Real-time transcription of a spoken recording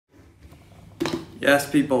Yes,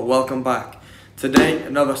 people, welcome back. Today,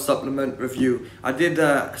 another supplement review. I did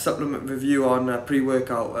a supplement review on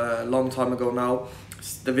pre-workout a long time ago now.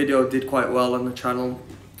 The video did quite well on the channel.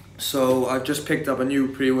 So I've just picked up a new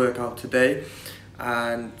pre-workout today,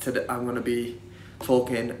 and today I'm going to be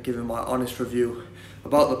giving my honest review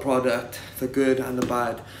about the product, the good and the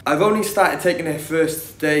bad. I've only started taking it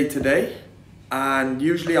first day today, and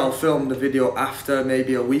usually I'll film the video after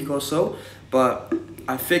maybe a week or so, but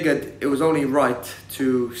I figured it was only right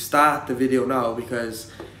to start the video now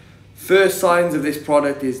because first signs of this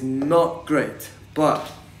product is not great,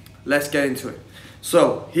 but let's get into it.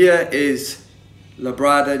 So here is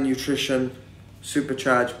Labrada Nutrition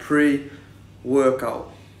Supercharged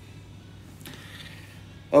Pre-Workout.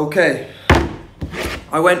 Okay,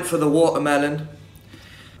 I went for the watermelon.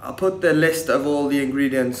 I'll put the list of all the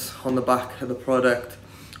ingredients on the back of the product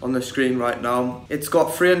on the screen right now. It's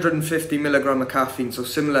got 350 milligram of caffeine, so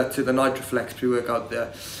similar to the Nitroflex pre-workout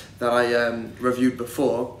there that I reviewed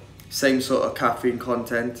before. Same sort of caffeine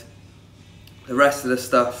content. The rest of the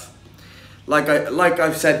stuff, like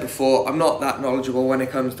I've said before, I'm not that knowledgeable when it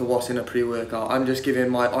comes to what's in a pre-workout. I'm just giving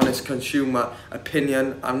my honest consumer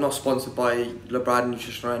opinion. I'm not sponsored by Labrada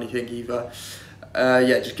Nutrition or anything either.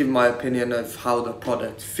 Yeah, just giving my opinion of how the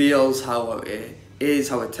product feels, how it is,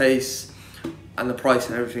 how it tastes, and the price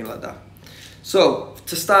and everything like that. So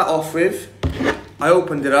to start off with, I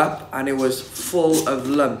opened it up and it was full of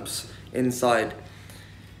lumps inside.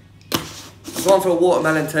 I've gone for a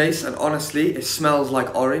watermelon taste, and honestly it smells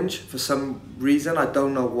like orange for some reason. I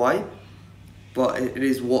don't know why, but it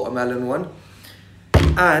is watermelon one.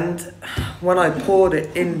 And when I poured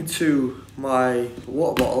it into my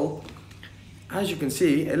water bottle, as you can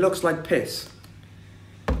see, it looks like piss.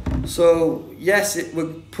 So yes,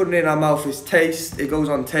 we're putting it in our mouth is taste, it goes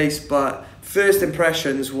on taste, but first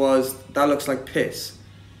impressions was that looks like piss.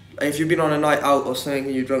 If you've been on a night out or something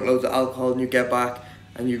and you drunk loads of alcohol and you get back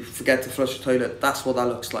and you forget to flush the toilet, that's what that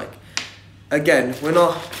looks like. Again, we're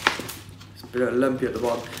not, it's a bit lumpy at the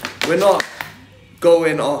bottom, we're not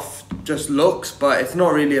going off just looks, but it's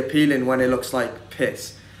not really appealing when it looks like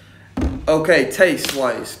piss. Okay, taste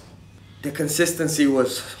wise, the consistency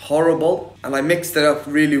was horrible, and I mixed it up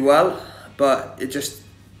really well, but it just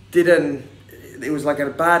didn't, it was like a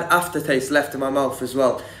bad aftertaste left in my mouth as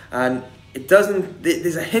well. And it doesn't,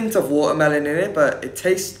 there's a hint of watermelon in it, but it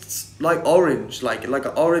tastes like orange, like an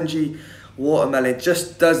orangey watermelon. It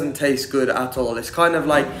just doesn't taste good at all. It's kind of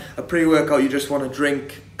like a pre-workout you just want to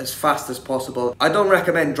drink as fast as possible. I don't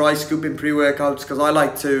recommend dry scooping pre-workouts because I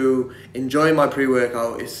like to enjoy my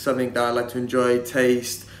pre-workout. It's something that I like to enjoy,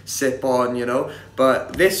 taste, sip on, you know.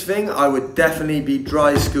 But this thing I would definitely be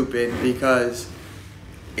dry scooping because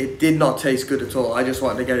it did not taste good at all. I just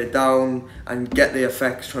wanted to get it down and get the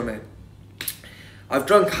effects from it. I've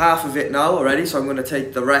drunk half of it now already, so I'm going to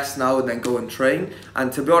take the rest now and then go and train.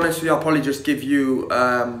 And to be honest with you, I'll probably just give you,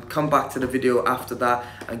 come back to the video after that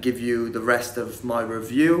and give you the rest of my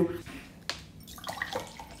review.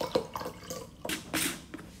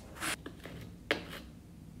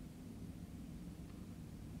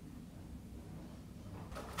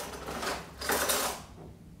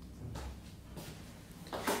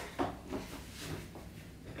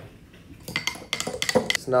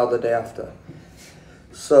 It's now the day after.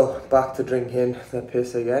 So back to drinking the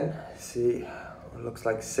piss again. See, it looks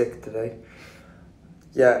like sick today.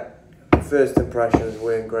 Yeah, first impressions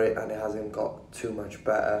weren't great and it hasn't got too much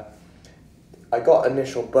better. I got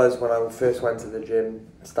initial buzz when I first went to the gym,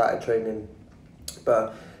 started training,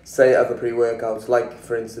 but say other pre-workouts, like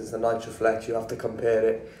for instance the Nitroflex, you have to compare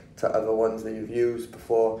it to other ones that you've used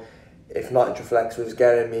before. If Nitroflex was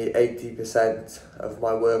getting me 80% of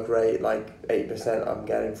my work rate, like 80% I'm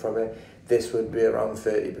getting from it, this would be around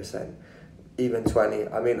 30%, even 20.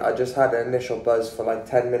 I mean, I just had an initial buzz for like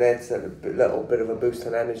 10 minutes, and a little bit of a boost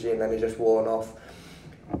in energy, and then it just worn off.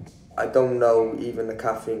 I don't know, even the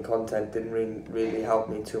caffeine content didn't really help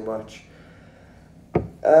me too much.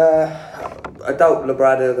 I doubt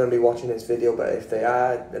Labrada are going to be watching this video, but if they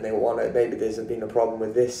are, and they want it, maybe there's been a problem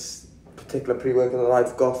with this particular pre-workout that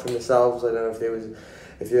I've got from themselves. I don't know if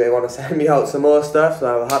they want to send me out some more stuff,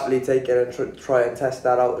 so I'll happily take it and try and test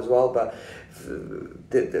that out as well. But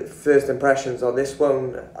the first impressions on this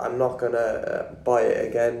one, I'm not gonna buy it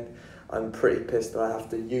again. I'm pretty pissed that I have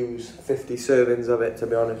to use 50 servings of it, to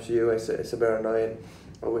be honest with you. It's a bit annoying.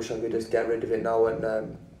 I wish I could just get rid of it now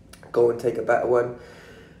and go and take a better one.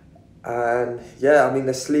 And yeah, I mean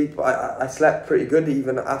the sleep, I slept pretty good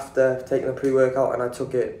even after taking a pre-workout, and I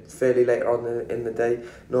took it fairly later on in the day.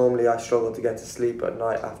 Normally I struggle to get to sleep at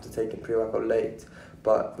night after taking pre-workout late,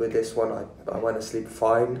 but with this one I went to sleep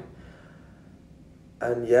fine.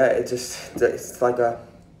 And yeah, it's like a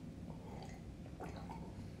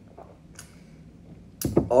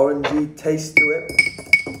orangey taste to it.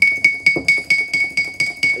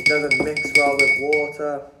 It doesn't mix well with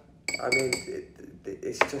water. I mean,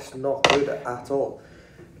 it's just not good at all.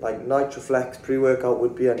 Like Nitroflex pre-workout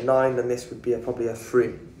would be a 9 and this would be probably a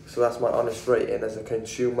 3. So that's my honest rating as a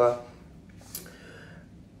consumer.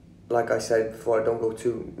 Like I said before, I don't go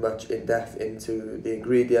too much in depth into the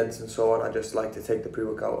ingredients and so on. I just like to take the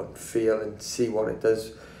pre-workout and feel and see what it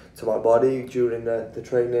does to my body during the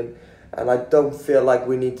training. And I don't feel like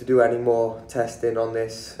we need to do any more testing on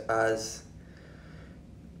this, as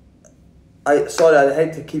I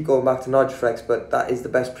hate to keep going back to Nitroflex, but that is the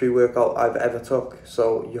best pre-workout I've ever took.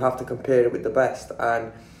 So you have to compare it with the best.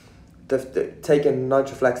 And taking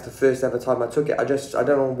Nitroflex the first ever time I took it, I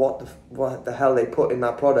don't know what the hell they put in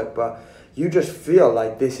that product, but you just feel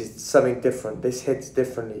like this is something different. This hits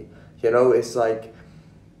differently. You know, it's like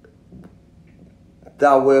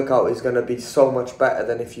that workout is going to be so much better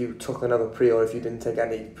than if you took another pre or if you didn't take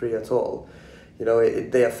any pre at all. You know,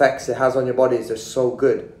 the effects it has on your body is just so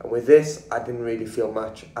good. And with this, I didn't really feel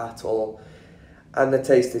much at all. And the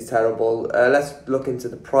taste is terrible. Let's look into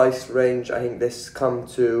the price range. I think this come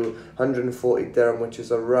to 140 dirham, which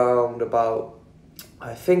is around about,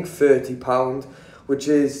 I think, £30, which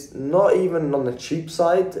is not even on the cheap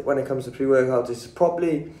side when it comes to pre-workouts. It's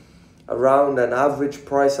probably around an average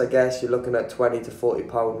price, I guess. You're looking at £20 to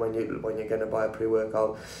 £40 when you're going to buy a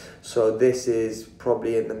pre-workout. So this is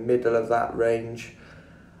probably in the middle of that range.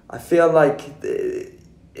 I feel like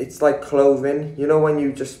it's like clothing. You know, when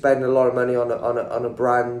you just spend a lot of money on a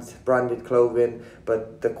branded clothing,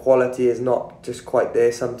 but the quality is not just quite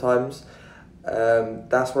there sometimes.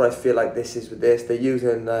 That's what I feel like this is with this. They're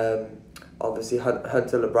using obviously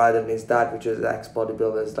Hunter Labrada and his dad, which is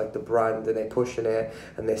ex-bodybuilders, like the brand, and they're pushing it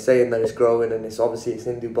and they're saying that it's growing, and it's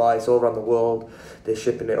in Dubai, it's all around the world, they're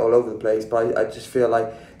shipping it all over the place. But I just feel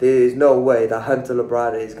like there is no way that Hunter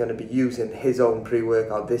Labrada is going to be using his own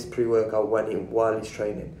pre-workout, this pre-workout, while he's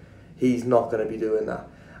training. He's not going to be doing that.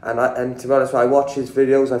 And to be honest, I watch his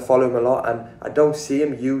videos, I follow him a lot, and I don't see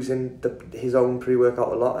him using his own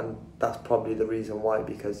pre-workout a lot, and that's probably the reason why,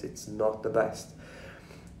 because it's not the best.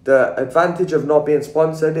 The advantage of not being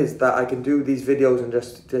sponsored is that I can do these videos and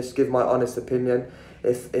just give my honest opinion.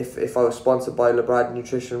 If I was sponsored by Labrada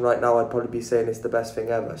Nutrition right now, I'd probably be saying it's the best thing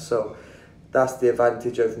ever. So that's the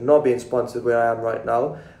advantage of not being sponsored where I am right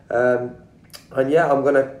now. And yeah, I'm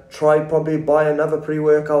going to probably buy another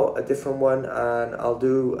pre-workout, a different one, and I'll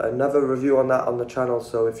do another review on that on the channel.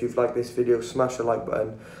 So if you've liked this video, smash the like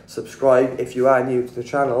button, subscribe if you are new to the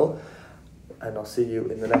channel, and I'll see you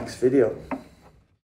in the next video.